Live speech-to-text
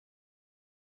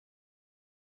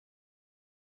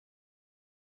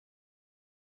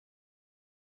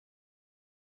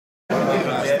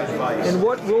And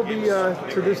what will be,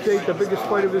 to this date, the biggest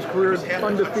fight of his career?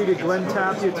 Undefeated Glen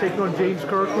Tapia taking on James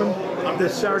Kirkland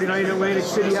this Saturday night in Atlantic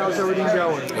City. How's everything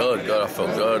going? Good. I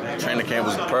felt good. Training camp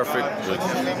was perfect.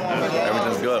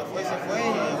 Everything's good.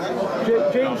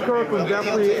 James Kirkland,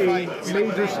 definitely a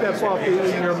major step up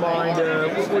in your mind.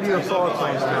 What are your thoughts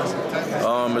on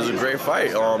that? It's a great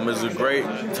fight. It's a great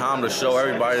time to show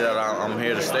everybody that I'm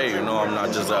here to stay. You know, I'm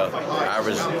not just an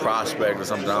average prospect or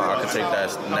something. I can take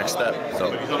that next step.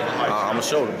 So I'm gonna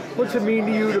show them. What's it mean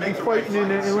to you to be fighting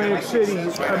in Atlantic City?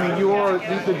 I mean, you are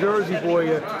the Jersey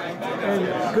boy,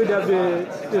 and good to have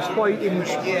this fight in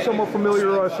somewhat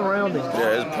familiar surroundings.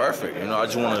 Yeah, it's perfect. You know, I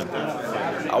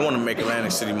want to make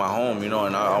Atlantic City my home. You know,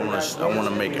 and I want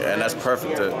to make it, and that's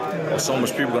perfect. There's so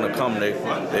much people gonna come.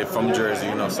 They're from Jersey.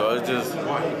 You know, so it's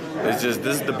just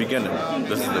this is the beginning.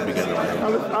 This is the beginning.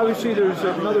 Obviously, there's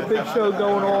another big show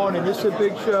going on, and this is a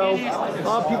big show. A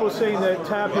lot of people are saying that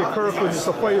Tapia Kirkland is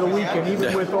the fight of the weekend,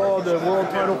 even with all the world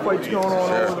title fights going on all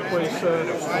over the place.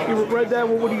 You read that?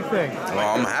 Well, what do you think?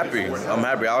 Well, I'm happy. It's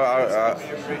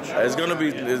gonna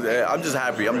be. I'm just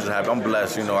happy. I'm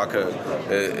blessed. You know,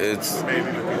 It's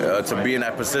to be in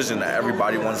that position that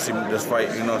everybody wants to see this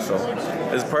fight. You know, so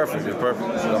it's perfect. It's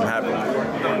perfect. So I'm happy.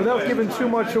 Without giving too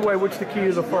much away, what's the key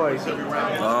to the fight?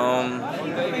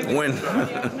 Win.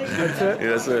 That's it? Yeah,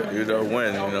 that's it. You know,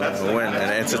 win. You know, win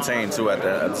and entertain too at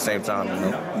the same time. You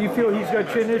know. You feel he's got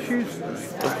chin issues?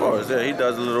 Of course, yeah, he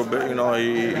does a little bit. You know,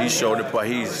 he showed it, but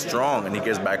he's strong and he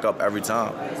gets back up every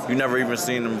time. You never even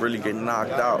seen him really get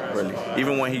knocked out. Really,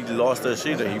 even when he lost to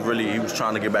Ashita, he was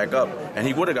trying to get back up, and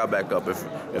he would have got back up if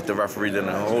the referee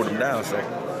didn't hold him down. So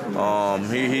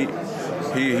he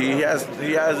has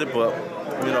it, but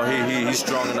you know he's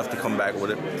strong enough to come back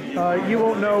with it. You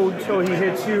won't know until he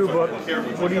hits you, but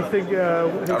what do you think? I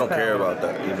don't care about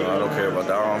that. You know, I don't care about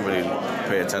that. I don't really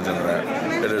pay attention to that.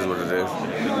 It is what it is.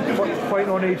 Fighting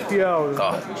on HBO.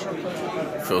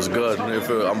 Feels good.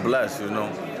 I'm blessed. You know,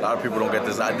 a lot of people don't get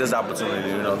this opportunity.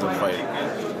 You know, to fight.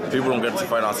 People don't get to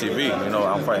fight on TV. You know,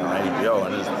 I'm fighting on HBO,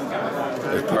 and it's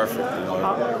perfect. You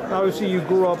know? Obviously, you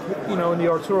grew up, you know, in the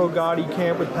Arturo Gatti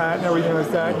camp with Pat and everything like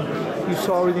that. And you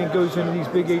saw everything that goes into these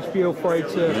big HBO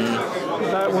fights.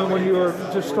 That when you were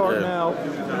just starting out,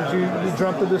 you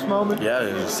dreamt of this moment? Yeah,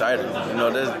 it's exciting. You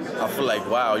know, I feel like,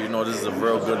 wow, you know, this is a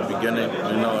real good beginning.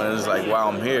 You know, and it's like, wow,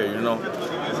 I'm here. You know,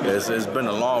 it's been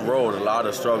a long road, a lot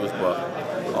of struggles, but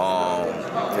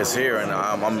it's here, and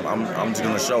I'm just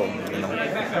gonna show them. You know.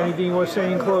 Anything you want to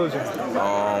say in closing?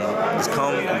 Just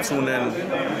come and tune in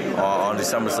on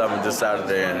December 7th, this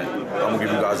Saturday, and I'm gonna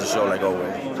give you guys a show like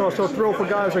always. It's also a thrill for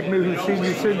guys like me who've seen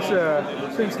you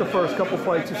since the first couple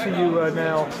fights to see you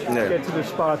now get to this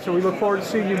spot. So we look forward to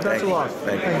seeing you. Best of luck.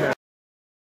 Thank you.